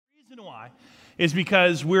reason why is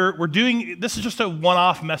because we're doing, this is just a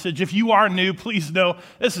one-off message. If you are new, please know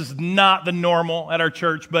this is not the normal at our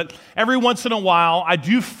church, but every once in a while, I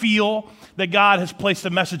do feel that God has placed a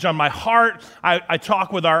message on my heart. I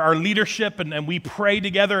talk with our leadership and we pray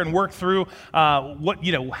together and work through how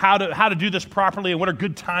to do this properly and what are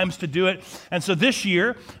good times to do it. And so this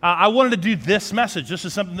year, I wanted to do this message. This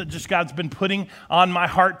is something that just God's been putting on my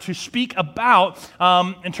heart to speak about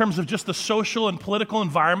in terms of just the social and political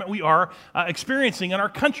environment we are experiencing in our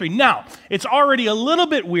country. Now, it's already a little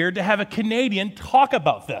bit weird to have a Canadian talk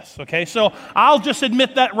about this, okay? So I'll just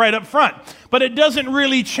admit that right up front. But it doesn't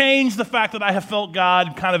really change the fact that I have felt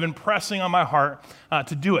God kind of impressing on my heart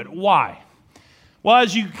to do it. Why? Well,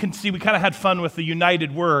 as you can see, we kind of had fun with the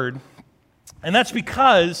united word. And that's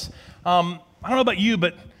because, I don't know about you,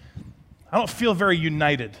 but I don't feel very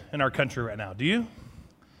united in our country right now. Do you?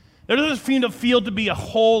 There doesn't feel to be a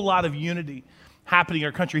whole lot of unity happening in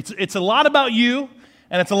our country. It's a lot about you,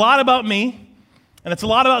 and it's a lot about me, and it's a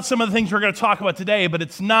lot about some of the things we're going to talk about today, but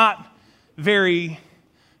it's not very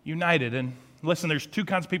united. And listen, there's two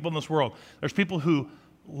kinds of people in this world. There's people who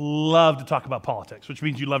love to talk about politics, which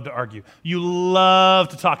means you love to argue. You love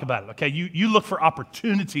to talk about it, okay? You look for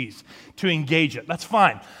opportunities to engage it. That's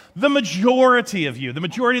fine. The majority of you, the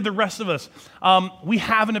majority of the rest of us, we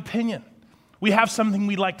have an opinion. We have something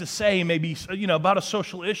we'd like to say, maybe about a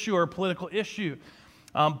social issue or a political issue,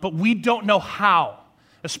 but we don't know how,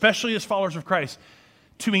 especially as followers of Christ,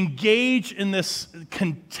 to engage in this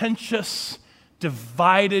contentious,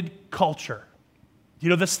 divided culture.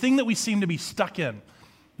 This thing that we seem to be stuck in,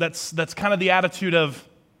 that's kind of the attitude of,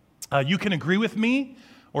 you can agree with me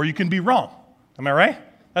or you can be wrong. Am I right?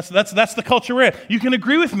 That's the culture we're in. You can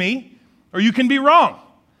agree with me or you can be wrong.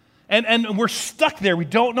 And we're stuck there. We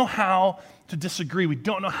don't know how to disagree. We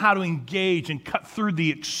don't know how to engage and cut through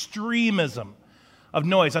the extremism of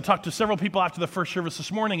noise. I talked to several people after the first service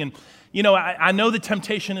this morning, and I know the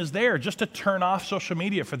temptation is there just to turn off social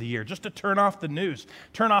media for the year, just to turn off the news,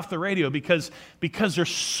 turn off the radio, because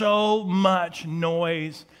there's so much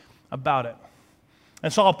noise about it.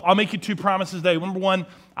 And so I'll make you two promises today. Number one,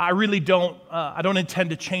 I really don't intend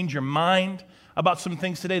to change your mind about some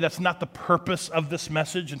things today. That's not the purpose of this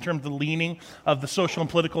message in terms of the leaning of the social and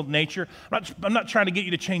political nature. I'm not trying to get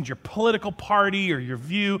you to change your political party or your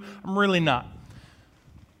view. I'm really not.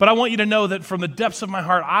 But I want you to know that from the depths of my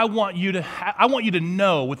heart, I want you to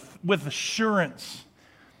know with assurance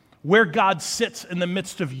where God sits in the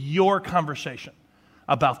midst of your conversation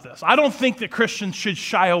about this. I don't think that Christians should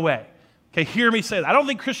shy away. Okay, hear me say that. I don't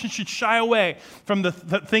think Christians should shy away from the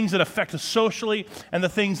things that affect us socially and the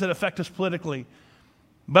things that affect us politically.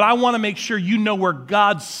 But I want to make sure you know where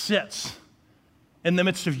God sits in the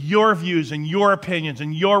midst of your views and your opinions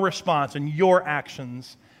and your response and your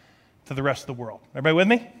actions to the rest of the world. Everybody with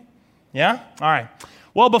me? Yeah? All right.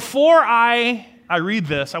 Well, before I read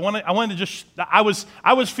this, I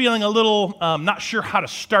was feeling a little not sure how to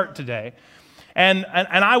start today. And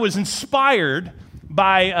I was inspired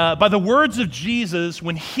by the words of Jesus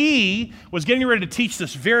when he was getting ready to teach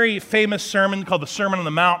this very famous sermon called the Sermon on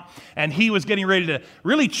the Mount, and he was getting ready to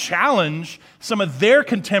really challenge some of their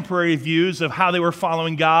contemporary views of how they were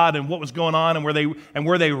following God and what was going on and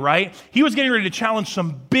were they right. He was getting ready to challenge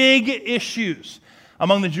some big issues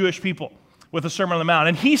among the Jewish people with the Sermon on the Mount,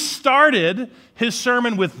 and he started his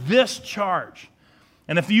sermon with this charge.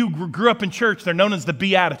 And if you grew up in church, they're known as the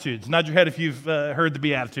Beatitudes. Nod your head if you've heard the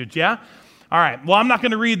Beatitudes, yeah? All right, well, I'm not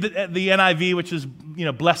going to read the NIV, which is,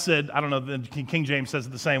 blessed. I don't know, the King James says it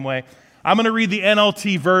the same way. I'm going to read the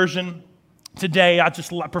NLT version today. I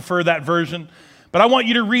just prefer that version. But I want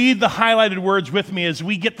you to read the highlighted words with me as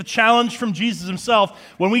we get the challenge from Jesus himself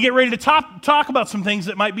when we get ready to talk about some things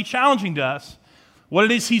that might be challenging to us, what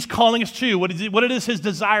it is he's calling us to, what it is his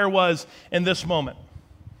desire was in this moment.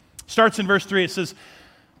 Starts in verse 3. It says,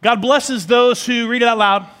 God blesses those who, read it out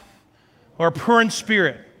loud, who are poor in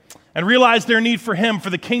spirit, and realize their need for him, for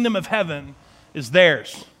the kingdom of heaven is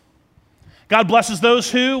theirs. God blesses those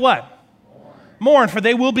who, what? Mourn, for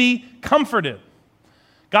they will be comforted.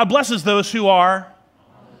 God blesses those who are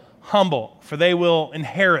humble, for they will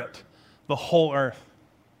inherit the whole earth.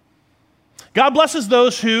 God blesses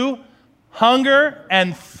those who hunger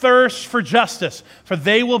and thirst for justice, for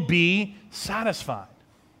they will be satisfied.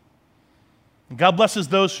 And God blesses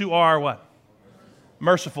those who are, what?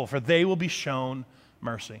 Merciful, for they will be shown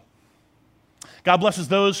mercy. God blesses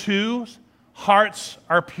those whose hearts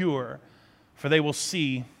are pure, for they will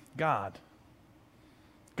see God.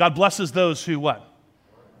 God blesses those who what?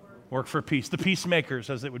 Work for peace. The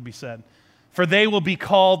peacemakers, as it would be said. For they will be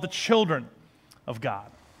called the children of God.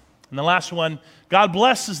 And the last one, God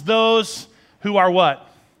blesses those who are what?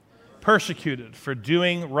 persecuted for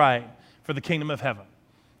doing right, for the kingdom of heaven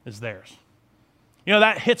is theirs. You know,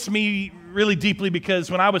 that hits me really deeply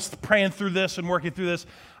because when I was praying through this and working through this,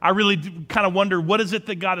 I really kind of wondered, what is it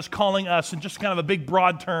that God is calling us, in just kind of a big,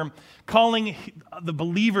 broad term, calling the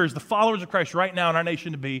believers, the followers of Christ right now in our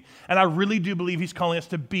nation to be, and I really do believe he's calling us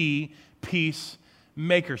to be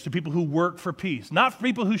peacemakers, to people who work for peace. Not for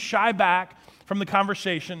people who shy back from the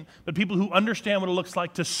conversation, but people who understand what it looks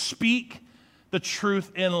like to speak the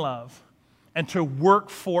truth in love and to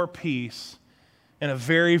work for peace in a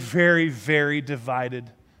very, very, very divided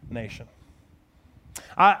nation.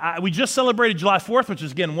 We just celebrated July 4th, which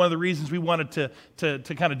is, again, one of the reasons we wanted to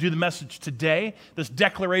kind of do the message today, this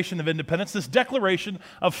Declaration of Independence, this declaration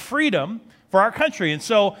of freedom for our country. And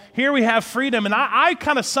so here we have freedom, and I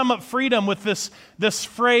kind of sum up freedom with this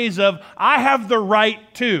phrase of, I have the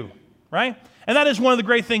right to, right? And that is one of the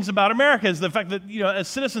great things about America, is the fact that, you know, as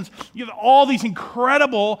citizens, you have all these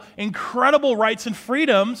incredible, incredible rights and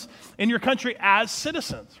freedoms in your country as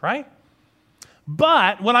citizens, right?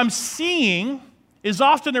 But what I'm seeing is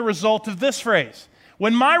often a result of this phrase.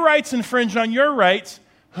 When my rights infringe on your rights,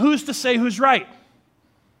 who's to say who's right?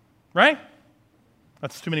 Right?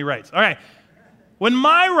 That's too many rights. All right. When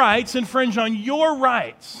my rights infringe on your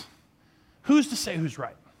rights, who's to say who's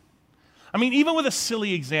right? I mean, even with a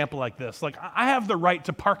silly example like this, like I have the right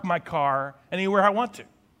to park my car anywhere I want to,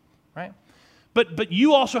 right? But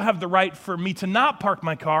you also have the right for me to not park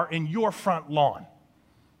my car in your front lawn,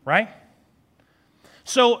 right?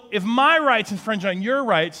 So if my rights infringe on your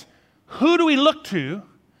rights, who do we look to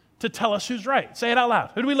tell us who's right? Say it out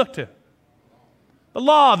loud. Who do we look to? The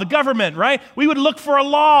law, the government, right? We would look for a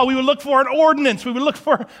law. We would look for an ordinance. We would look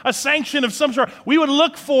for a sanction of some sort. We would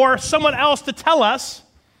look for someone else to tell us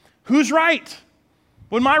who's right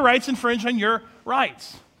when my rights infringe on your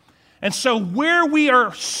rights. And so where we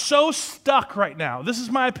are so stuck right now, this is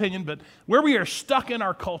my opinion, but where we are stuck in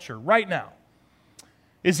our culture right now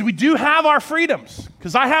is we do have our freedoms,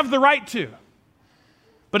 because I have the right to,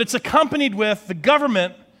 but it's accompanied with the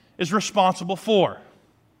government is responsible for.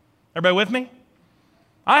 Everybody with me?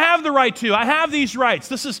 I have the right to. I have these rights.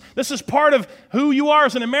 This is part of who you are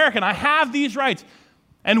as an American. I have these rights.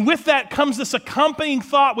 And with that comes this accompanying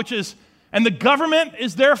thought, which is, and the government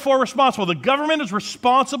is therefore responsible. The government is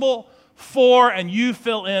responsible for, and you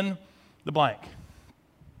fill in the blank.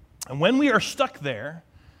 And when we are stuck there,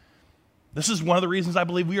 this is one of the reasons I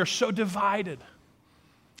believe we are so divided.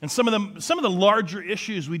 And some of the larger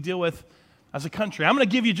issues we deal with as a country. I'm going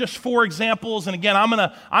to give you just 4 examples, and again, I'm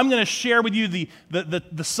going to share with you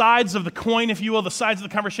the sides of the coin, if you will, the sides of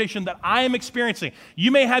the conversation that I am experiencing.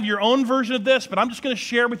 You may have your own version of this, but I'm just going to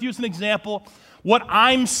share with you as an example what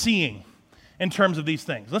I'm seeing in terms of these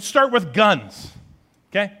things. Let's start with guns.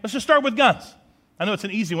 Okay? Let's just start with guns. I know it's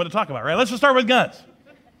an easy one to talk about, right? Let's just start with guns.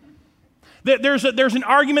 There's an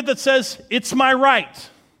argument that says it's my right.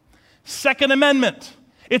 Second Amendment.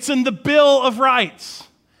 It's in the Bill of Rights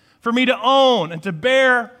for me to own and to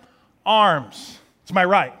bear arms. It's my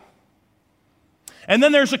right. And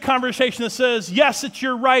then there's a conversation that says, yes, it's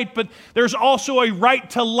your right, but there's also a right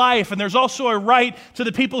to life, and there's also a right to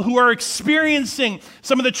the people who are experiencing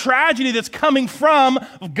some of the tragedy that's coming from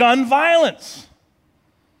gun violence.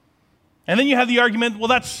 And then you have the argument, well,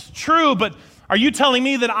 that's true, but are you telling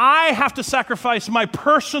me that I have to sacrifice my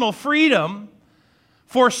personal freedom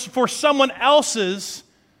for someone else's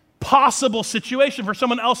possible situation, for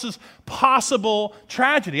someone else's possible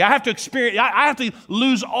tragedy? I have to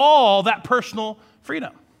lose all that personal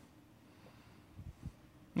freedom.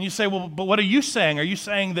 And you say, well, but what are you saying? Are you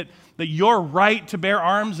saying that your right to bear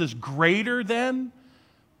arms is greater than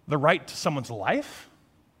the right to someone's life?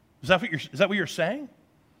 Is that what you're saying?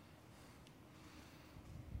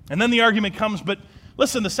 And then the argument comes, but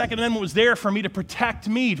listen, the Second Amendment was there for me, to protect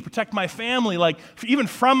my family, like even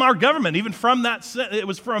from our government, even from that, it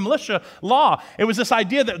was from militia law. It was this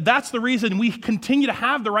idea that that's the reason we continue to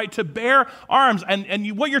have the right to bear arms.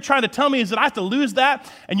 And what you're trying to tell me is that I have to lose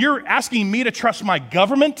that, and you're asking me to trust my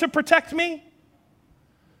government to protect me?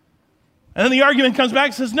 And then the argument comes back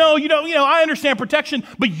and says, no, you don't, I understand protection,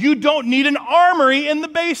 but you don't need an armory in the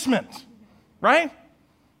basement, right?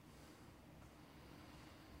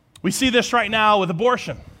 We see this right now with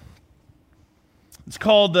abortion. It's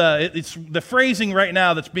called, it's the phrasing right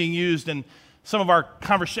now that's being used in some of our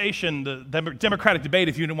conversation, the Democratic debate,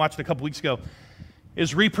 if you didn't watch it a couple weeks ago,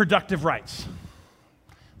 is reproductive rights.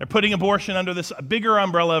 They're putting abortion under this bigger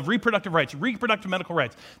umbrella of reproductive rights, reproductive medical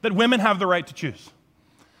rights, that women have the right to choose.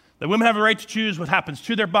 That women have the right to choose what happens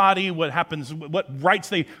to their body, what rights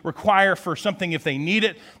they require for something if they need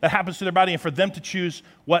it, that happens to their body, and for them to choose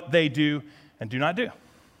what they do and do not do.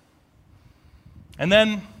 And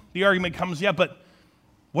then the argument comes, yeah, but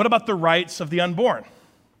what about the rights of the unborn?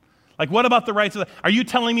 Like, what about the rights of are you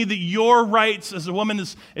telling me that your rights as a woman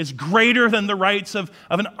is greater than the rights of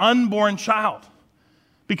an unborn child?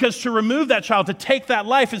 Because to remove that child, to take that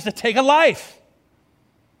life, is to take a life.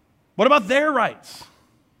 What about their rights?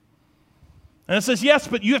 And it says, yes,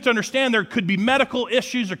 but you have to understand there could be medical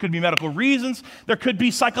issues, there could be medical reasons, there could be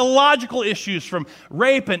psychological issues from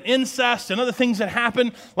rape and incest and other things that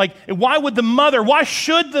happen. Like, why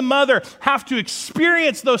should the mother have to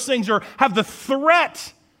experience those things or have the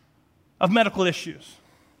threat of medical issues?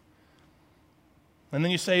 And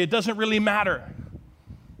then you say, it doesn't really matter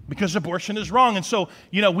because abortion is wrong. And so,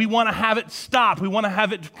 we want to have it stopped. We want to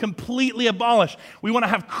have it completely abolished. We want to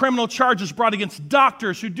have criminal charges brought against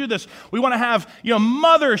doctors who do this. We want to have,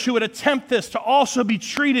 mothers who would attempt this to also be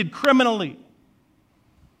treated criminally.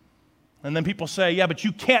 And then people say, yeah, but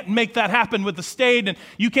you can't make that happen with the state, and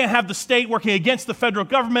you can't have the state working against the federal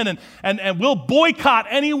government, and we'll boycott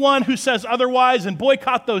anyone who says otherwise and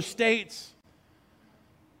boycott those states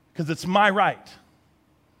because it's my right.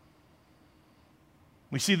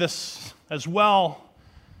 We see this as well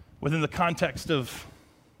within the context of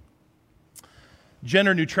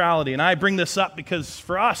gender neutrality. And I bring this up because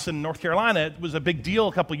for us in North Carolina, it was a big deal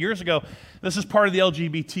a couple years ago. This is part of the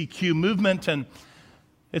LGBTQ movement, and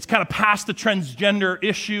it's kind of past the transgender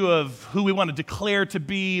issue of who we want to declare to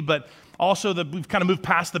be, but also we've kind of moved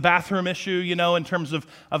past the bathroom issue, in terms of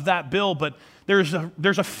that bill. But there's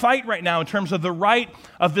a fight right now in terms of the right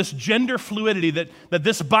of this gender fluidity, that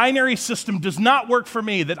this binary system does not work for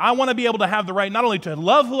me, that I want to be able to have the right not only to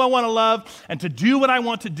love who I want to love and to do what I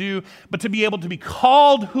want to do, but to be able to be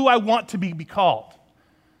called who I want to be called.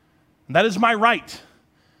 And that is my right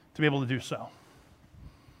to be able to do so.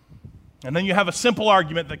 And then you have a simple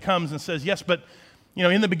argument that comes and says, yes, but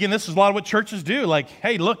in the beginning, this is a lot of what churches do. Like,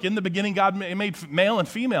 hey, look, in the beginning, God made male and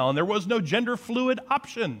female, and there was no gender fluid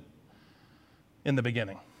option in the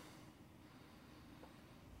beginning.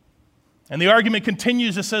 And the argument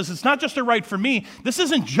continues. It says, it's not just a right for me. This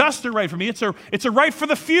isn't just a right for me. It's a right for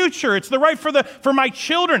the future. It's the right for my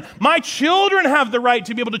children. My children have the right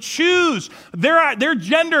to be able to choose their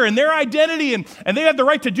gender and their identity, and they have the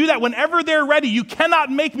right to do that whenever they're ready. You cannot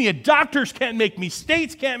make me. Doctors can't make me.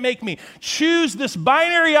 States can't make me choose this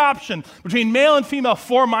binary option between male and female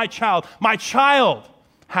for my child. My child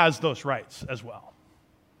has those rights as well.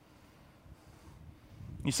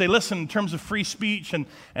 You say, listen, in terms of free speech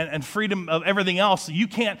and freedom of everything else, you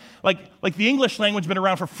can't, like the English language has been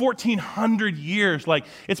around for 1,400 years. Like,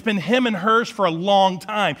 it's been him and hers for a long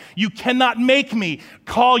time. You cannot make me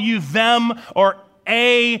call you them or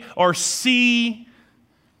a or c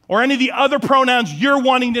or any of the other pronouns you're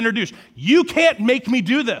wanting to introduce. You can't make me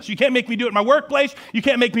do this. You can't make me do it in my workplace. You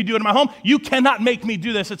can't make me do it in my home. You cannot make me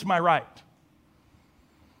do this. It's my right.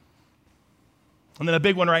 And then a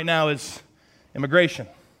big one right now is immigration.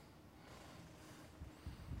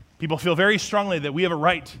 People feel very strongly that we have a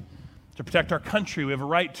right to protect our country. We have a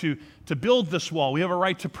right to build this wall. We have a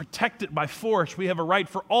right to protect it by force. We have a right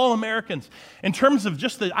for all Americans in terms of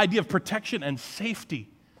just the idea of protection and safety.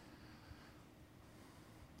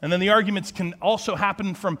 And then the arguments can also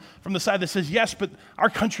happen from the side that says, yes, but our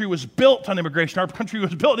country was built on immigration. Our country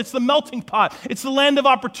was built. It's the melting pot. It's the land of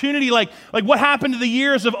opportunity. Like what happened to the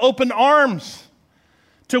years of open arms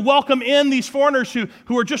to welcome in these foreigners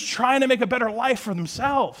who are just trying to make a better life for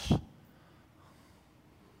themselves.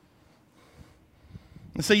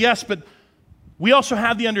 And say, yes, but we also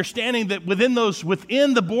have the understanding that within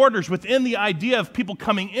the borders, within the idea of people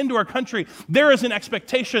coming into our country, there is an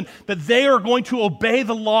expectation that they are going to obey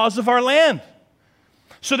the laws of our land.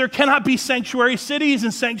 So there cannot be sanctuary cities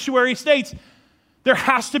and sanctuary states. There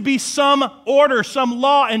has to be some order, some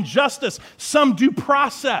law and justice, some due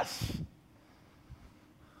process.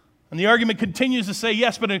 And the argument continues to say,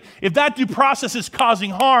 yes, but if that due process is causing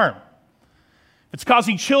harm, if it's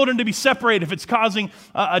causing children to be separated, if it's causing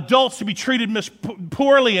adults to be treated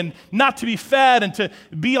poorly and not to be fed and to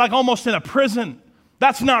be like almost in a prison,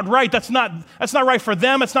 that's not right. That's not right for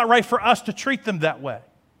them. It's not right for us to treat them that way.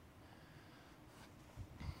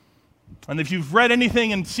 And if you've read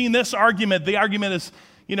anything and seen this argument, the argument is,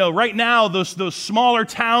 right now those smaller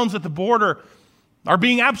towns at the border are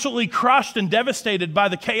being absolutely crushed and devastated by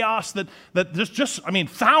the chaos that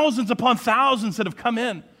thousands upon thousands that have come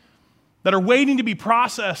in, that are waiting to be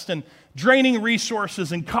processed and draining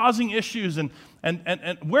resources and causing issues. And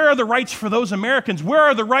where are the rights for those Americans? Where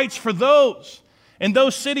are the rights for those in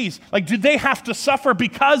those cities? Like, do they have to suffer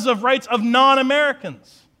because of rights of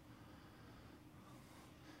non-Americans?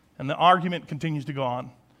 And the argument continues to go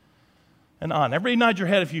on and on. Everybody nod your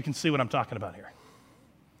head if you can see what I'm talking about here.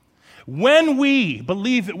 When we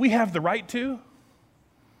believe that we have the right to,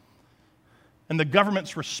 and the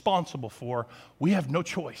government's responsible for, we have no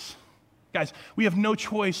choice. Guys, we have no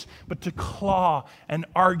choice but to claw and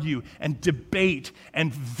argue and debate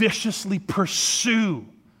and viciously pursue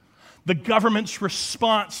the government's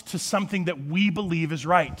response to something that we believe is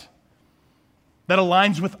right, that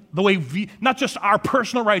aligns with the way not just our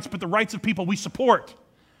personal rights, but the rights of people we support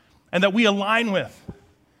and that we align with.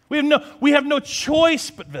 We have no choice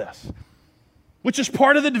but this, which is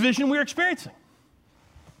part of the division we're experiencing.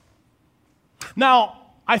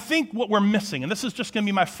 Now, I think what we're missing, and this is just going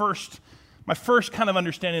to be my first kind of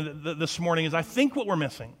understanding this morning, is I think what we're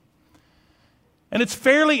missing, and it's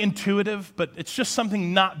fairly intuitive, but it's just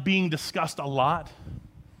something not being discussed a lot,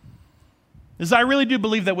 is I really do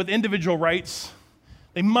believe that with individual rights,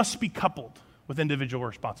 they must be coupled with individual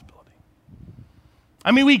responsibility.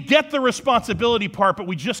 I mean, we get the responsibility part, but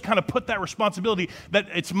we just kind of put that responsibility that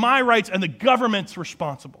it's my rights and the government's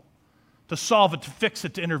responsible to solve it, to fix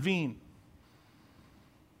it, to intervene.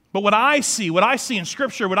 But what I see in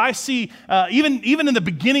Scripture, what I see even in the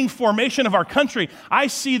beginning formation of our country, I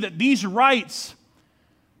see that these rights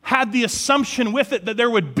had the assumption with it that there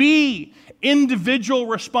would be individual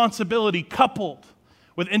responsibility coupled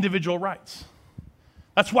with individual rights.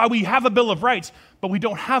 That's why we have a Bill of Rights, but we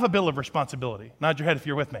don't have a Bill of Responsibility. Nod your head if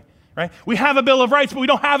you're with me, right? We have a Bill of Rights, but we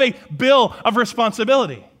don't have a Bill of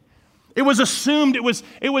Responsibility. It was assumed, it was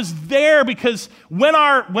there because when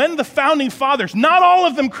the founding fathers, not all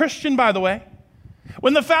of them Christian, by the way,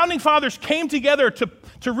 when the founding fathers came together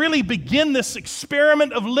to really begin this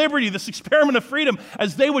experiment of liberty, this experiment of freedom,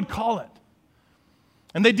 as they would call it,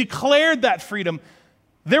 and they declared that freedom,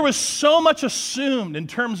 there was so much assumed in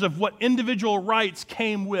terms of what individual rights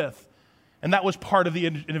came with, and that was part of the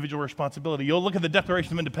individual responsibility. You'll look at the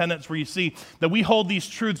Declaration of Independence where you see that we hold these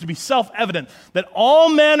truths to be self-evident, that all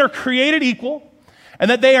men are created equal,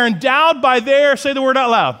 and that they are endowed by their, say the word out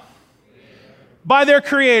loud, by their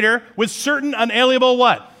Creator with certain unalienable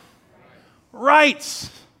what? Rights.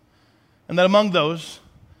 And that among those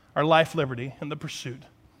are life, liberty, and the pursuit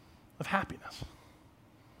of happiness.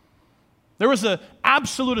 There was an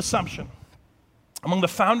absolute assumption among the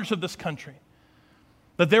founders of this country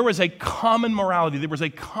that there was a common morality, there was a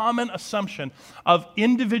common assumption of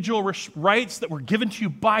individual rights that were given to you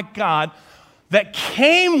by God that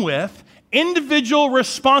came with individual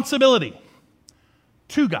responsibility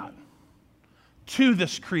to God, to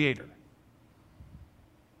this Creator.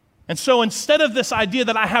 And so instead of this idea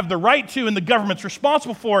that I have the right to and the government's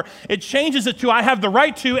responsible for, it changes it to I have the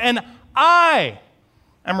right to and I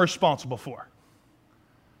am responsible for.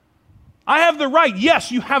 I have the right.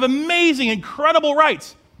 Yes, you have amazing, incredible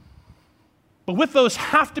rights. But with those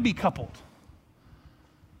have to be coupled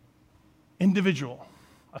individual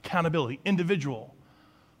accountability, individual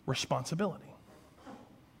responsibility.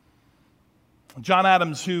 John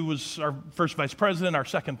Adams, who was our first vice president, our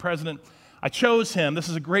second president, I chose him. This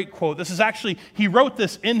is a great quote. This is actually, he wrote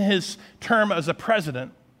this in his term as a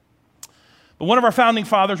president. But one of our founding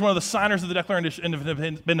fathers, one of the signers of the Declaration of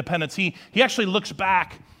Independence, he actually looks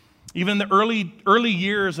back even in the early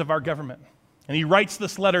years of our government. And he writes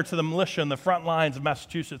this letter to the militia in the front lines of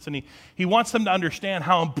Massachusetts, and he wants them to understand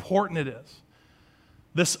how important it is,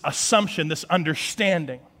 this assumption, this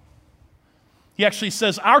understanding. He actually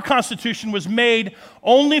says, our Constitution was made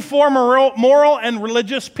only for moral and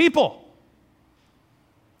religious people.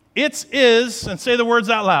 It is, and say the words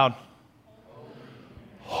out loud,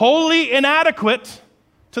 wholly inadequate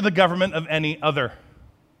to the government of any other.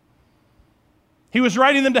 He was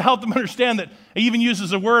writing them to help them understand that he even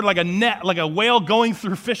uses a word like a net, like a whale going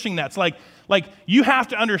through fishing nets. Like you have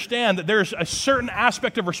to understand that there's a certain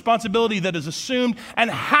aspect of responsibility that is assumed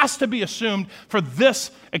and has to be assumed for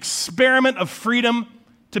this experiment of freedom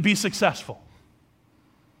to be successful.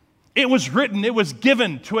 It was written, it was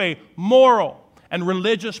given to a moral and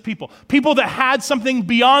religious people that had something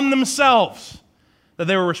beyond themselves that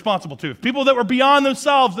they were responsible to, people that were beyond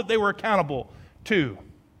themselves that they were accountable to.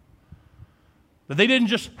 That they didn't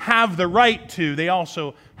just have the right to, they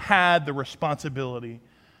also had the responsibility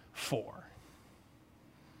for.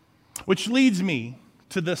 Which leads me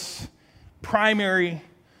to this primary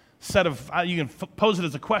set of, you can pose it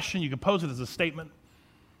as a question, you can pose it as a statement.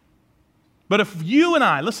 But if you and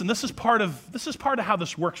I, listen, this is part of how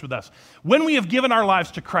this works with us. When we have given our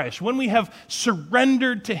lives to Christ, when we have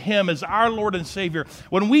surrendered to Him as our Lord and Savior,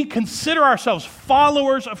 when we consider ourselves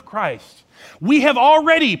followers of Christ, we have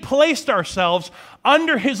already placed ourselves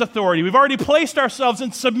under His authority. We've already placed ourselves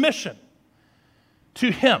in submission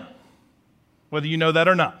to Him, whether you know that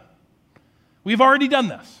or not. We've already done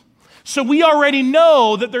this. So we already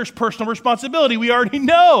know that there's personal responsibility. We already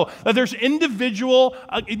know that there's individual,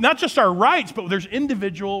 not just our rights, but there's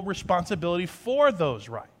individual responsibility for those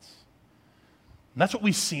rights. And that's what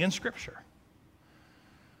we see in Scripture.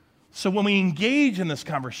 So when we engage in this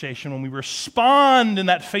conversation, when we respond in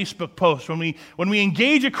that Facebook post, when we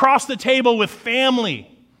engage across the table with family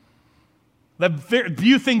that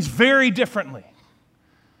view things very differently,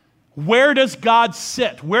 where does God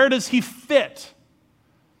sit? Where does he fit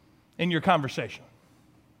in your conversation?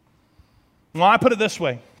 Well, I put it this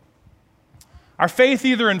way. Our faith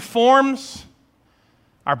either informs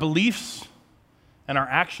our beliefs and our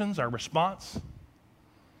actions, our response,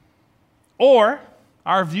 or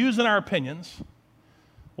our views and our opinions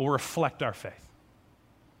will reflect our faith.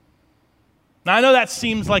 Now, I know that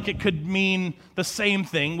seems like it could mean the same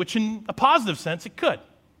thing, which in a positive sense it could.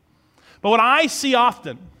 But what I see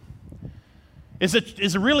often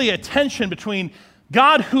is really a tension between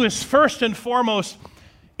God, who is first and foremost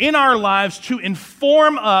in our lives to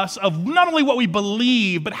inform us of not only what we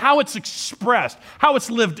believe, but how it's expressed, how it's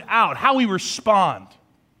lived out, how we respond.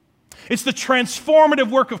 It's the transformative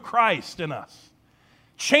work of Christ in us,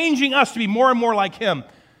 changing us to be more and more like him,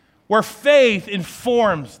 where faith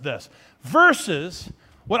informs this, versus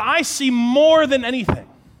what I see more than anything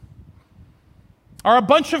are a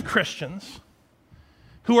bunch of Christians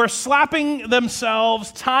who are slapping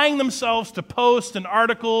themselves, tying themselves to posts and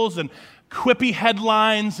articles and quippy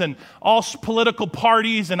headlines and all political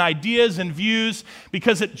parties and ideas and views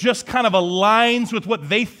because it just kind of aligns with what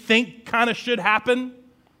they think kind of should happen.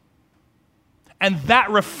 And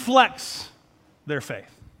that reflects their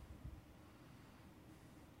faith.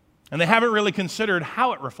 And they haven't really considered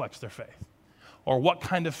how it reflects their faith or what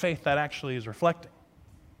kind of faith that actually is reflecting.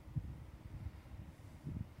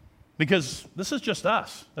 Because this is just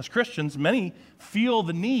us. As Christians, many feel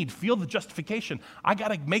the need, feel the justification. I got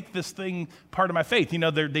to make this thing part of my faith. You know,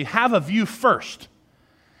 they have a view first,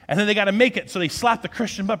 and then they got to make it, so they slap the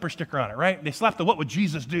Christian bumper sticker on it, right? They slap the "What would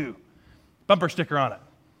Jesus do?" bumper sticker on it.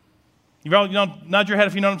 You know, nod your head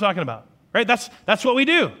if you know what I'm talking about, right? That's what we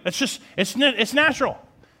do. It's natural,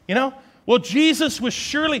 you know? Well, Jesus was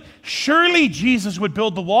surely Jesus would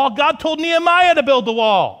build the wall. God told Nehemiah to build the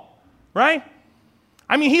wall, right?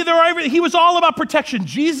 I mean, he was all about protection.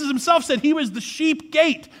 Jesus himself said he was the sheep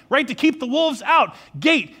gate, right, to keep the wolves out.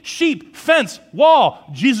 Gate, sheep, fence, wall.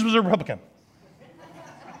 Jesus was a Republican,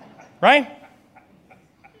 right?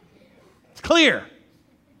 It's clear.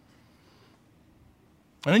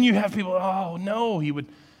 And then you have people, oh, no,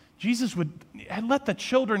 Jesus would let the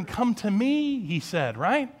children come to me, he said,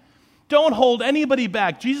 right? Don't hold anybody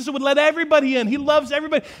back. Jesus would let everybody in. He loves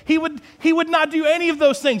everybody. He would not do any of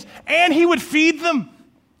those things. And he would feed them,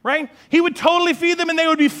 right? He would totally feed them and they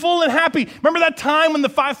would be full and happy. Remember that time when the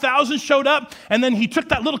 5,000 showed up and then he took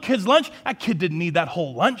that little kid's lunch? That kid didn't need that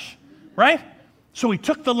whole lunch, right? So he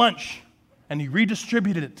took the lunch and he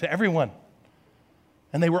redistributed it to everyone.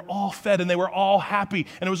 And they were all fed and they were all happy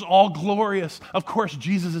and it was all glorious. Of course,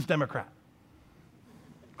 Jesus is Democrat.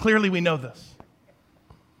 Clearly we know this.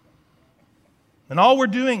 And all we're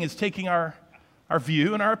doing is taking our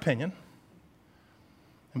view and our opinion.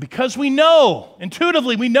 And because we know,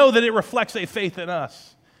 intuitively we know that it reflects a faith in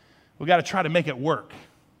us, we've got to try to make it work.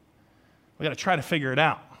 We've got to try to figure it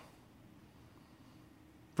out.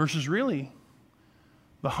 Versus really,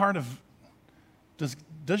 the heart of, does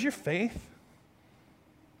your faith,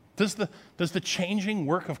 does the changing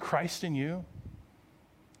work of Christ in you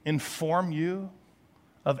inform you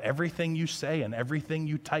of everything you say and everything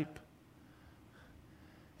you type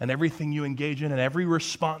and everything you engage in and every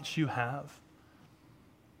response you have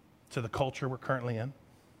to the culture we're currently in?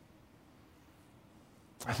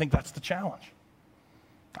 I think that's the challenge.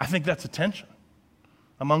 I think that's a tension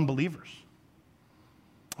among believers.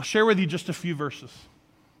 I'll share with you just a few verses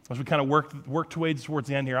as we kind of work towards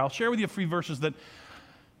the end here. I'll share with you a few verses that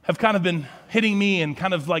have kind of been hitting me and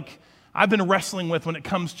kind of like I've been wrestling with when it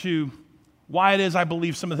comes to why it is I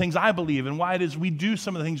believe some of the things I believe and why it is we do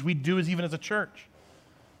some of the things we do even as a church.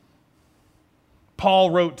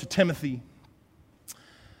 Paul wrote to Timothy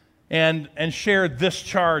and shared this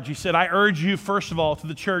charge. He said, I urge you, first of all, to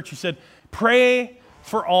the church, he said, pray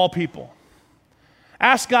for all people.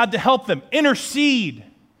 Ask God to help them, intercede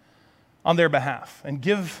on their behalf, and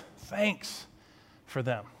give thanks for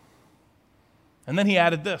them. And then he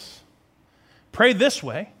added this, pray this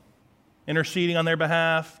way, interceding on their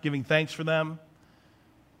behalf, giving thanks for them.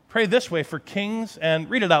 Pray this way for kings, and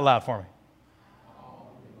read it out loud for me.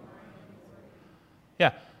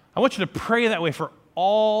 Yeah, I want you to pray that way for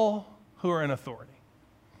all who are in authority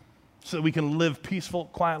so that we can live peaceful,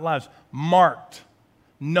 quiet lives, marked,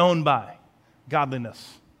 known by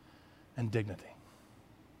godliness and dignity.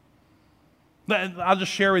 I'll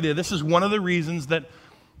just share with you, this is one of the reasons that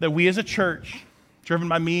we as a church, driven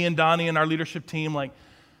by me and Donnie and our leadership team, like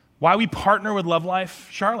why we partner with Love Life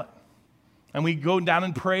Charlotte. And we go down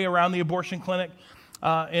and pray around the abortion clinic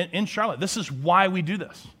in Charlotte. This is why we do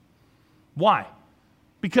this. Why?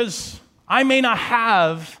 Because I may not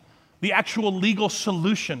have the actual legal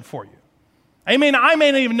solution for you. I may not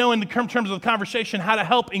even know in terms of the conversation how to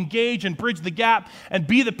help engage and bridge the gap and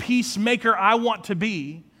be the peacemaker I want to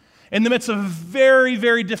be in the midst of a very,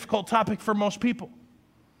 very difficult topic for most people.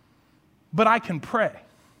 But I can pray.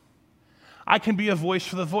 I can be a voice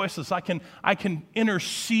for the voiceless. I can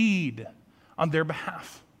intercede on their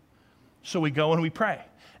behalf. So we go and we pray.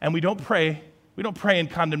 And we don't pray in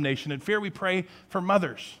condemnation and fear. We pray for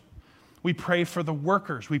mothers. We pray for the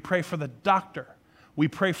workers. We pray for the doctor. We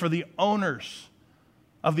pray for the owners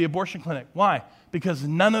of the abortion clinic. Why? Because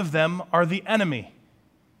none of them are the enemy.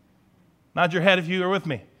 Nod your head if you are with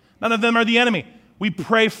me. None of them are the enemy. We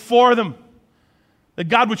pray for them. That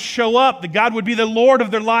God would show up, that God would be the Lord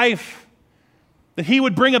of their life, that He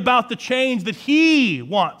would bring about the change that He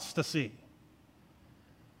wants to see.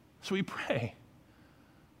 So we pray.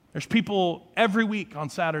 There's people every week on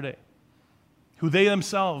Saturday who they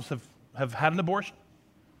themselves have had an abortion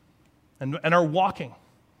and are walking.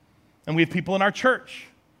 And we have people in our church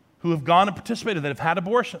who have gone and participated that have had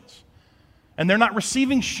abortions. And they're not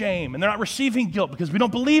receiving shame and they're not receiving guilt because we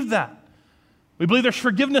don't believe that. We believe there's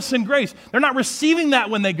forgiveness and grace. They're not receiving that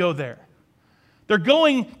when they go there. They're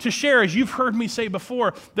going to share, as you've heard me say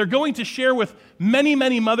before, they're going to share with many,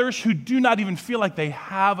 many mothers who do not even feel like they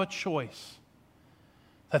have a choice,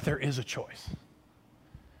 that there is a choice,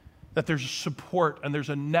 that there's support and there's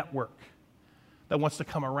a network that wants to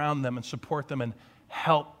come around them and support them and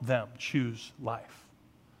help them choose life.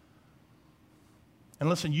 And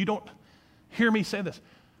listen, you don't hear me say this.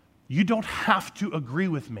 You don't have to agree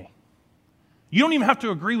with me. You don't even have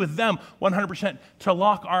to agree with them 100% to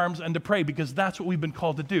lock arms and to pray, because that's what we've been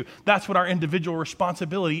called to do. That's what our individual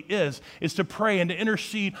responsibility is to pray and to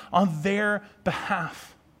intercede on their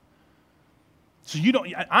behalf. So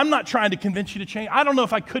I'm not trying to convince you to change. I don't know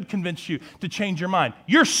if I could convince you to change your mind.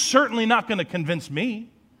 You're certainly not going to convince me.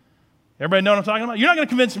 Everybody know what I'm talking about? You're not going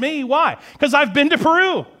to convince me. Why? Because I've been to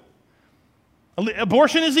Peru.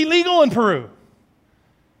 Abortion is illegal in Peru.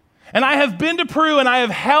 And I have been to Peru and I have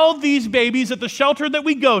held these babies at the shelter that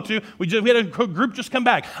we go to. We had a group just come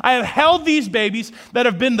back. I have held these babies that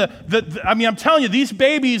have been I'm telling you, these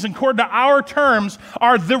babies, according to our terms,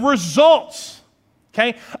 are the results,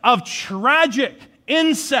 okay, of tragic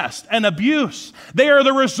incest and abuse. They are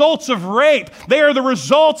the results of rape. They are the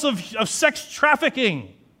results of sex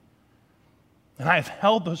trafficking. And I have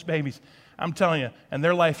held those babies, I'm telling you, and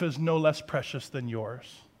their life is no less precious than yours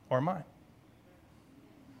or mine.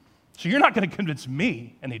 So you're not going to convince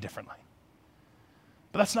me any differently.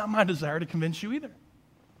 But that's not my desire to convince you either.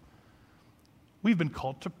 We've been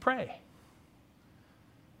called to pray.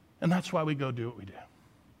 And that's why we go do what we do.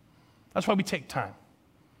 That's why we take time.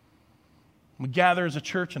 We gather as a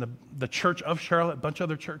church, and the Church of Charlotte, a bunch of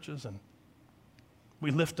other churches, and we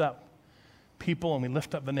lift up people and we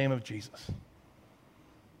lift up the name of Jesus.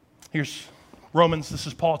 Here's Romans. This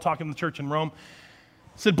is Paul talking to the church in Rome.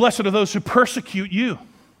 He said, "Blessed are those who persecute you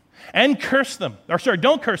and curse them."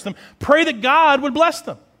 Don't curse them. Pray that God would bless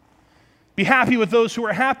them. Be happy with those who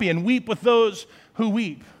are happy and weep with those who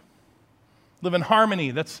weep. Live in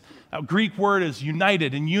harmony. That's a Greek word is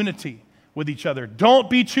united, in unity with each other. Don't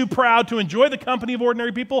be too proud to enjoy the company of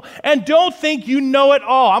ordinary people, and don't think you know it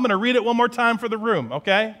all. I'm going to read it one more time for the room,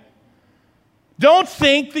 okay? Don't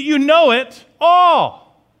think that you know it all.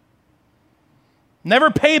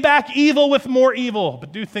 Never pay back evil with more evil,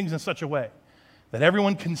 but do things in such a way that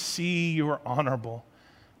everyone can see you are honorable.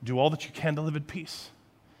 Do all that you can to live at peace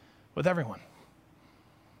with everyone.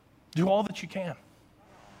 Do all that you can.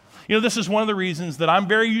 You know, this is one of the reasons that I'm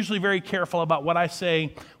usually very careful about what I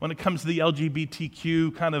say when it comes to the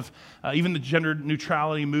LGBTQ kind of, even the gender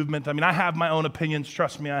neutrality movement. I mean, I have my own opinions.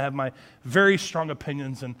 Trust me, I have my very strong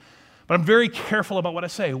opinions, but I'm very careful about what I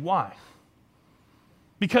say. Why?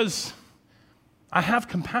 Because I have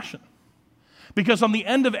compassion. Because on the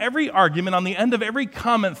end of every argument, on the end of every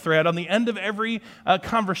comment thread, on the end of every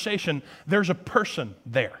conversation, there's a person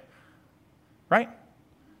there, right?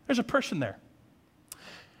 There's a person there.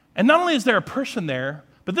 And not only is there a person there,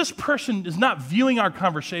 but this person is not viewing our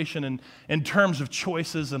conversation in terms of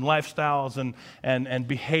choices and lifestyles and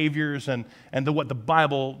behaviors and what the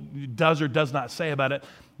Bible does or does not say about it.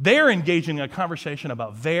 They're engaging in a conversation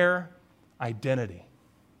about their identity.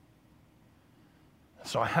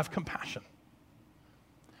 So I have compassion.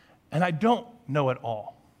 And I don't know it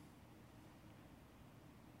all.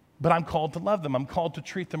 But I'm called to love them. I'm called to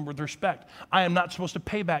treat them with respect. I am not supposed to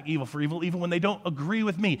pay back evil for evil, even when they don't agree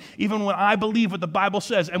with me, even when I believe what the Bible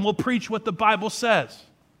says and will preach what the Bible says.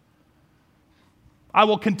 I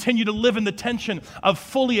will continue to live in the tension of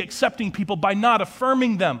fully accepting people by not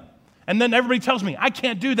affirming them. And then everybody tells me, I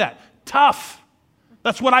can't do that. Tough.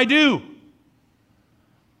 That's what I do.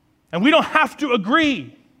 And we don't have to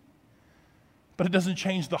agree. But it doesn't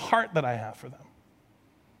change the heart that I have for them.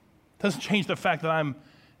 It doesn't change the fact that I'm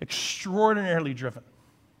extraordinarily driven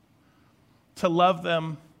to love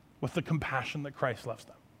them with the compassion that Christ loves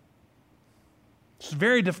them. It's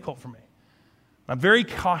very difficult for me. I'm very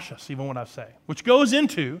cautious even when I say, which goes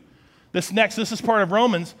into this is part of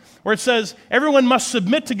Romans, where it says, everyone must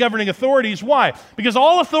submit to governing authorities. Why? Because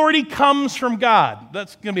all authority comes from God.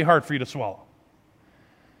 That's going to be hard for you to swallow.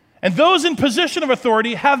 And those in position of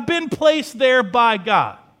authority have been placed there by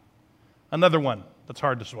God. Another one that's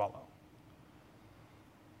hard to swallow.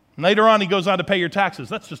 And later on, he goes on to pay your taxes.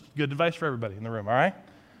 That's just good advice for everybody in the room, all right?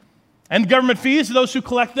 And government fees to those who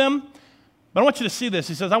collect them. But I want you to see this.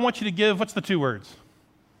 He says, I want you to give, what's the two words?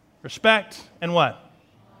 Respect and what?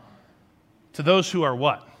 To those who are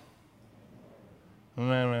what?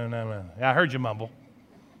 Yeah, I heard you mumble.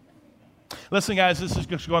 Listen, guys, this is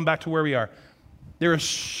just going back to where we are. There is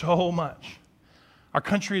so much. Our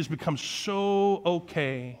country has become so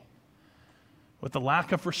okay with the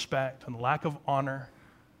lack of respect and the lack of honor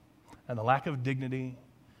and the lack of dignity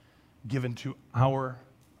given to our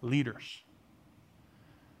leaders.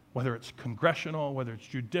 Whether it's congressional, whether it's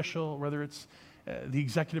judicial, whether it's the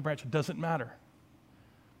executive branch, it doesn't matter.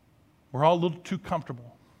 We're all a little too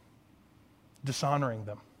comfortable dishonoring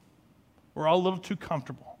them. We're all a little too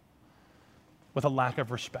comfortable with a lack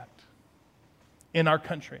of respect in our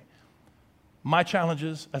country. My challenge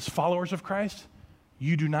is, as followers of Christ,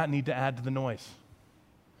 you do not need to add to the noise.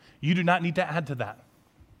 You do not need to add to that.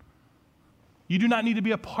 You do not need to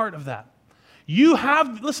be a part of that. You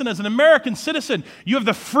have, listen, as an American citizen, you have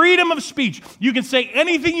the freedom of speech. You can say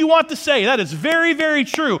anything you want to say. That is very, very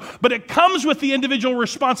true. But it comes with the individual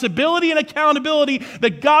responsibility and accountability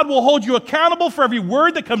that God will hold you accountable for every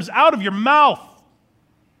word that comes out of your mouth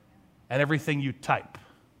and everything you type.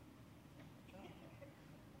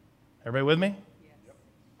 Everybody with me?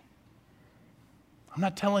 I'm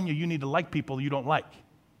not telling you need to like people you don't like.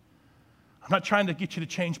 I'm not trying to get you to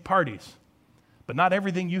change parties. But not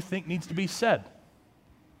everything you think needs to be said.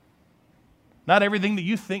 Not everything that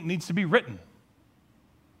you think needs to be written.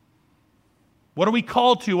 What are we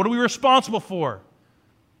called to? What are we responsible for?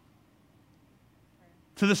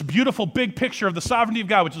 To this beautiful big picture of the sovereignty of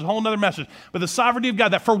God, which is a whole other message. But the sovereignty of God,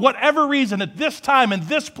 that for whatever reason, at this time, in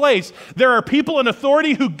this place, there are people in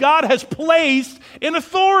authority who God has placed in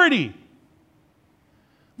authority.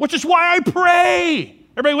 Which is why I pray.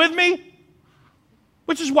 Everybody with me?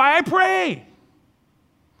 Which is why I pray.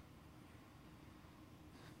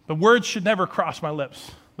 The words should never cross my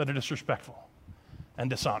lips that are disrespectful and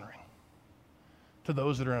dishonoring to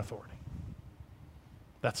those that are in authority.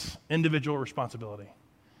 That's individual responsibility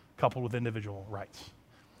coupled with individual rights.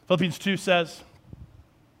 Philippians 2 says,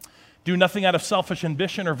 do nothing out of selfish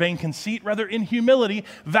ambition or vain conceit. Rather, in humility,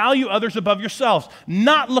 value others above yourselves,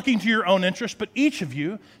 not looking to your own interest, but each of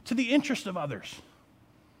you to the interest of others.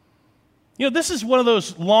 You know, this is one of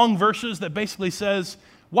those long verses that basically says,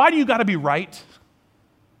 why do you got to be right?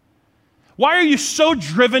 Why are you so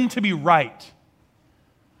driven to be right?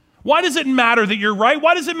 Why does it matter that you're right?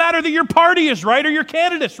 Why does it matter that your party is right or your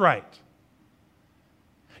candidate's right?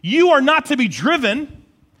 You are not to be driven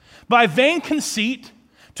by vain conceit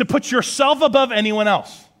to put yourself above anyone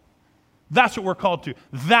else. That's what we're called to.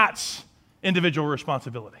 That's individual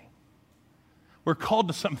responsibility. We're called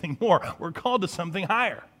to something more. We're called to something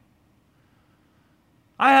higher.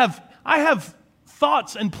 I have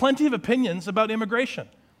thoughts and plenty of opinions about immigration.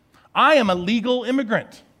 I am a legal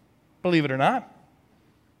immigrant, believe it or not,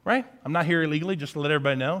 right? I'm not here illegally, just to let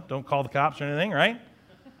everybody know. Don't call the cops or anything, right?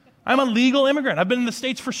 I'm a legal immigrant. I've been in the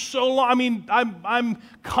States for so long. I mean, I'm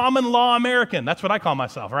common law American. That's what I call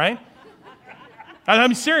myself, right? I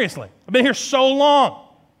mean, seriously. I've been here so long.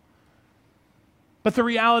 But the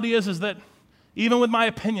reality is that even with my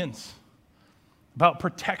opinions about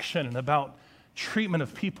protection and about treatment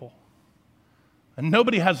of people, and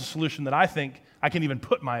nobody has a solution that I think I can even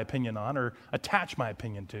put my opinion on or attach my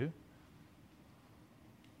opinion to.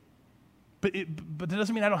 But it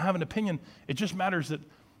doesn't mean I don't have an opinion. It just matters that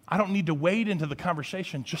I don't need to wade into the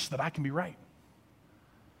conversation just so that I can be right.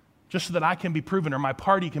 Just so that I can be proven, or my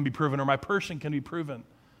party can be proven, or my person can be proven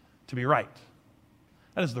to be right.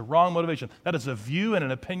 That is the wrong motivation. That is a view and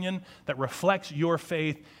an opinion that reflects your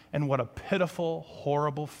faith, and what a pitiful,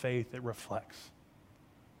 horrible faith it reflects.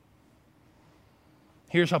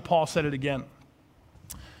 Here's how Paul said it again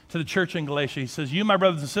to the church in Galatia. He says, you, my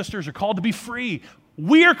brothers and sisters, are called to be free.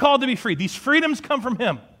 We are called to be free. These freedoms come from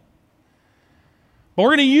him. But we're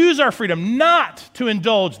going to use our freedom not to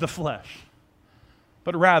indulge the flesh,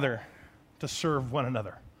 but rather to serve one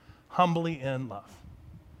another, humbly in love.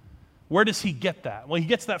 Where does he get that? Well, he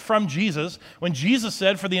gets that from Jesus, when Jesus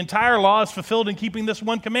said, for the entire law is fulfilled in keeping this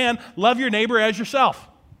one command, love your neighbor as yourself.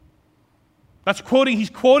 He's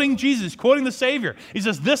quoting Jesus, he's quoting the Savior. He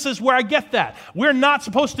says, this is where I get that. We're not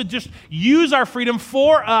supposed to just use our freedom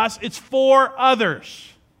for us, it's for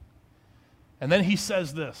others. And then he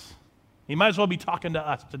says this. He might as well be talking to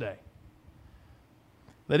us today.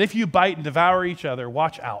 That if you bite and devour each other,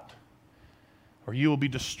 watch out, or you will be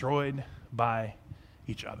destroyed by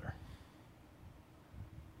each other.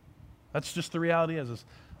 That's just the reality is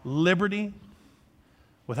liberty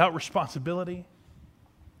without responsibility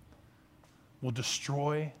will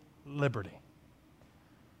destroy liberty.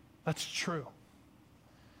 That's true.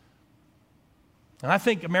 And I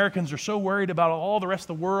think Americans are so worried about all the rest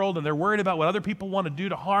of the world, and they're worried about what other people want to do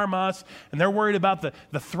to harm us, and they're worried about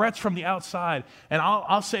the threats from the outside. And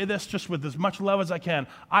I'll say this just with as much love as I can.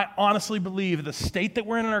 I honestly believe the state that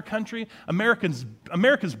we're in our country, America's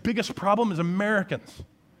biggest problem is Americans,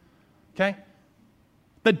 okay?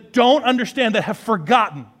 That don't understand, that have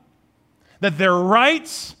forgotten that their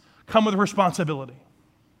rights come with responsibility.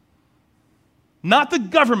 Not the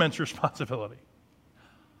government's responsibility,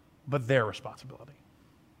 but their responsibility.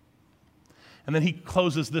 And then he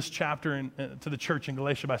closes this chapter to the church in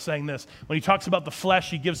Galatia by saying this. When he talks about the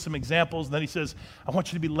flesh, he gives some examples, and then he says, I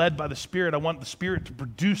want you to be led by the Spirit. I want the Spirit to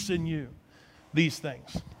produce in you these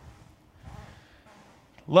things.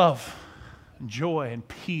 Love, and joy, and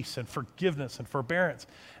peace, and forgiveness, and forbearance.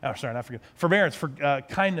 Forbearance,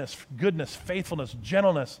 kindness, goodness, faithfulness,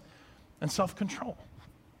 gentleness, and self-control.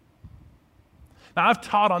 Now, I've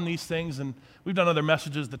taught on these things, and we've done other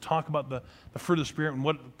messages that talk about the fruit of the Spirit and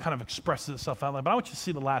what kind of expresses itself out loud. But I want you to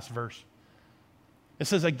see the last verse. It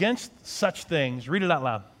says, against such things, read it out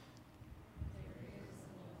loud.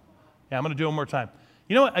 Yeah, I'm going to do it one more time.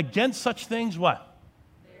 You know what? Against such things, what?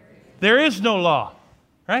 There is no law,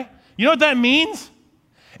 right? You know what that means?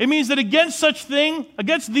 It means that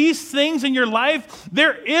against these things in your life,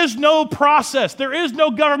 there is no process. There is no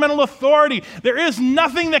governmental authority. There is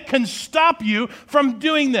nothing that can stop you from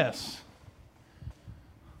doing this.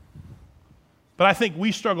 But I think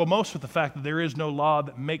we struggle most with the fact that there is no law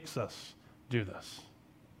that makes us do this.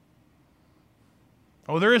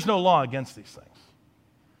 Oh, there is no law against these things.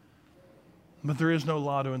 But there is no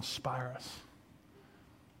law to inspire us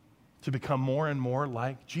to become more and more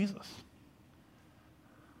like Jesus.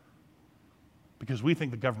 Because we think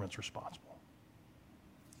the government's responsible.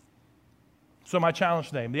 So my challenge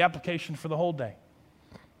today, the application for the whole day,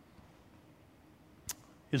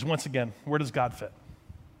 is once again, where does God fit?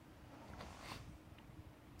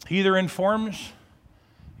 He either informs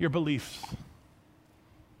your beliefs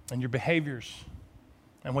and your behaviors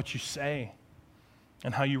and what you say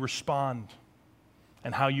and how you respond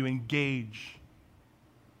and how you engage.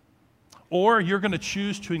 Or you're going to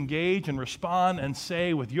choose to engage and respond and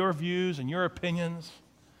say with your views and your opinions,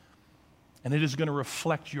 and it is going to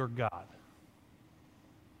reflect your God.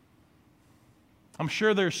 I'm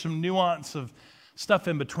sure there's some nuance of stuff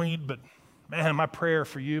in between, but man, my prayer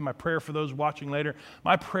for you, my prayer for those watching later,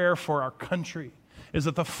 my prayer for our country is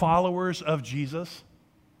that the followers of Jesus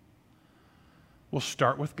will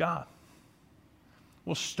start with God.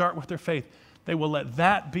 Will start with their faith. They will let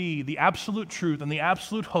that be the absolute truth and the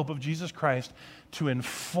absolute hope of Jesus Christ to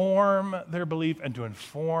inform their belief and to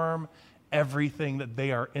inform everything that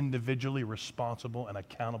they are individually responsible and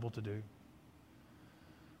accountable to do.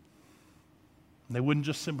 They wouldn't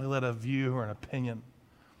just simply let a view or an opinion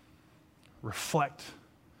reflect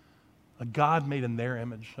a God made in their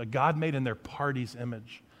image, a God made in their party's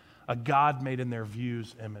image, a God made in their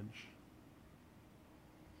view's image.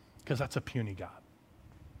 Because that's a puny God.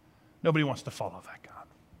 Nobody wants to follow that God.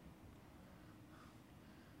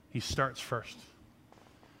 He starts first,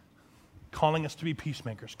 calling us to be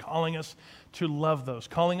peacemakers, calling us to love those,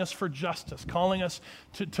 calling us for justice, calling us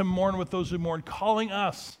to mourn with those who mourn, calling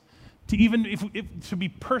us to even to be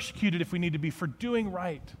persecuted if we need to be for doing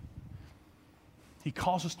right. He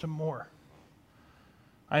calls us to more.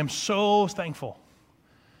 I am so thankful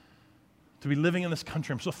to be living in this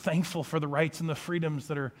country. I'm so thankful for the rights and the freedoms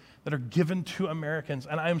that are given to Americans.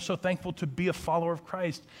 And I am so thankful to be a follower of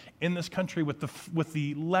Christ in this country with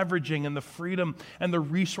the leveraging and the freedom and the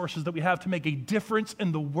resources that we have to make a difference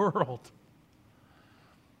in the world.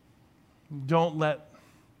 Don't let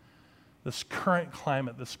this current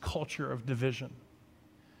climate, this culture of division,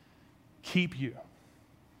 keep you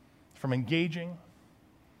from engaging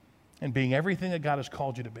and being everything that God has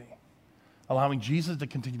called you to be. Allowing Jesus to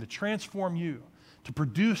continue to transform you, to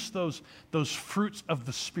produce those fruits of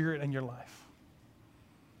the Spirit in your life.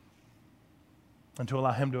 And to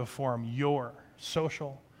allow Him to inform your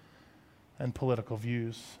social and political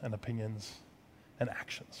views and opinions and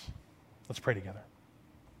actions. Let's pray together.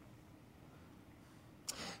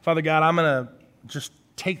 Father God, I'm going to just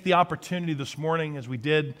take the opportunity this morning, as we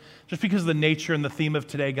did, just because of the nature and the theme of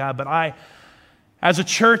today, God, but as a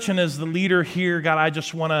church and as the leader here, God, I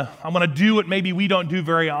want to do what maybe we don't do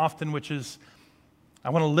very often, which is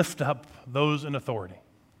I want to lift up those in authority.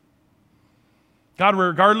 God,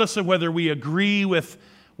 regardless of whether we agree with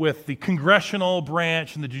the congressional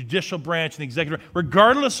branch and the judicial branch and the executive branch,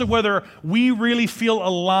 regardless of whether we really feel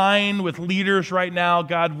aligned with leaders right now,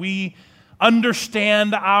 God, we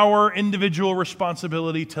understand our individual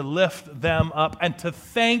responsibility to lift them up and to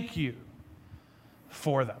thank you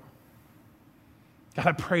for them. God,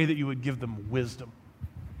 I pray that you would give them wisdom.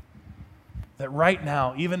 That right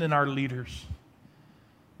now, even in our leaders,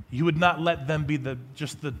 you would not let them be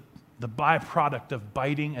just the byproduct of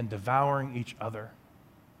biting and devouring each other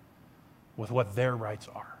with what their rights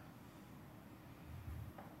are.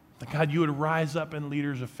 That God, you would rise up in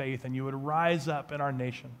leaders of faith, and you would rise up in our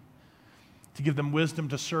nation to give them wisdom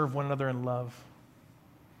to serve one another in love.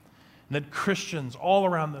 And that Christians all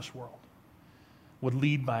around this world would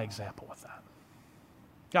lead by example with that.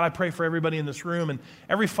 God, I pray for everybody in this room and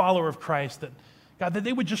every follower of Christ that, God, that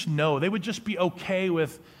they would just know, they would just be okay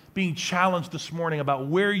with being challenged this morning about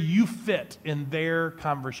where you fit in their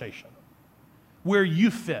conversation, where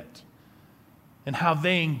you fit and how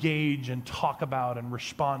they engage and talk about and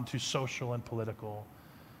respond to social and political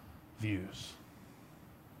views.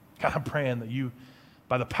 God, I'm praying that you,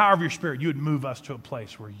 by the power of your Spirit, you would move us to a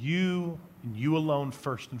place where you and you alone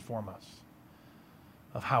first inform us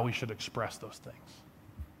of how we should express those things.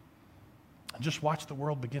 And just watch the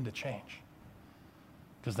world begin to change.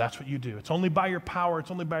 Because that's what you do. It's only by your power,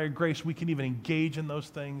 it's only by your grace we can even engage in those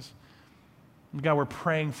things. And God, we're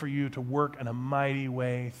praying for you to work in a mighty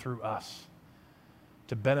way through us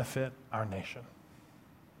to benefit our nation.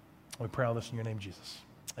 We pray all this in your name, Jesus.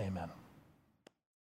 Amen.